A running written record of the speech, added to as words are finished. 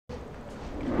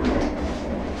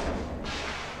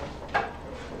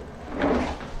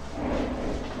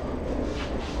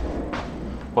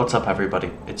What's up,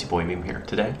 everybody? It's your boy Meme here.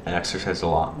 Today, I exercised a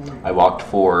lot. I walked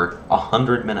for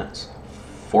 100 minutes,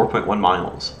 4.1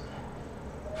 miles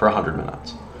for 100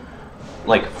 minutes.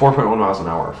 Like 4.1 miles an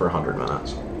hour for 100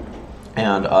 minutes.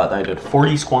 And I did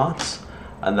 40 squats,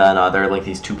 and then they're like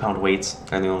these 2-pound weights.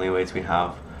 They're the only weights we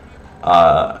have.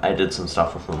 I did some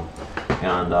stuff with them.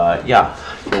 And yeah,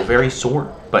 I feel very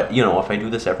sore. But, you know, if I do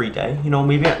this every day, you know,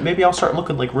 maybe I'll start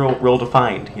looking like real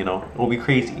defined, you know? It'll be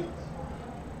crazy.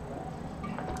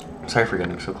 Sorry for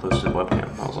getting so close to the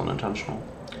webcam. That was unintentional.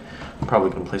 I'm probably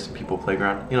going to play some People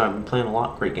Playground. You know, I've been playing a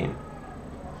lot. Great game.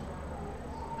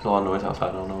 There's a lot of noise outside.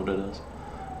 I don't know what it is.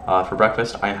 For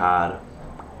breakfast, I had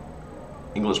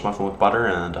English muffin with butter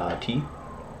and tea.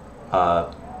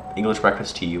 English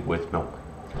breakfast tea with milk.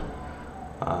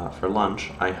 For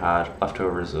lunch, I had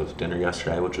leftovers of dinner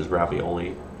yesterday, which was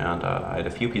ravioli. And I had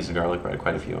a few pieces of garlic bread.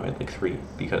 Quite a few. I had like 3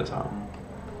 because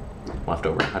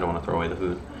leftover. I don't want to throw away the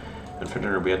food. And for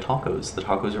dinner, we had tacos. The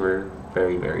tacos were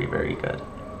very, very, very good.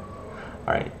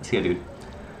 Alright, see ya, dude.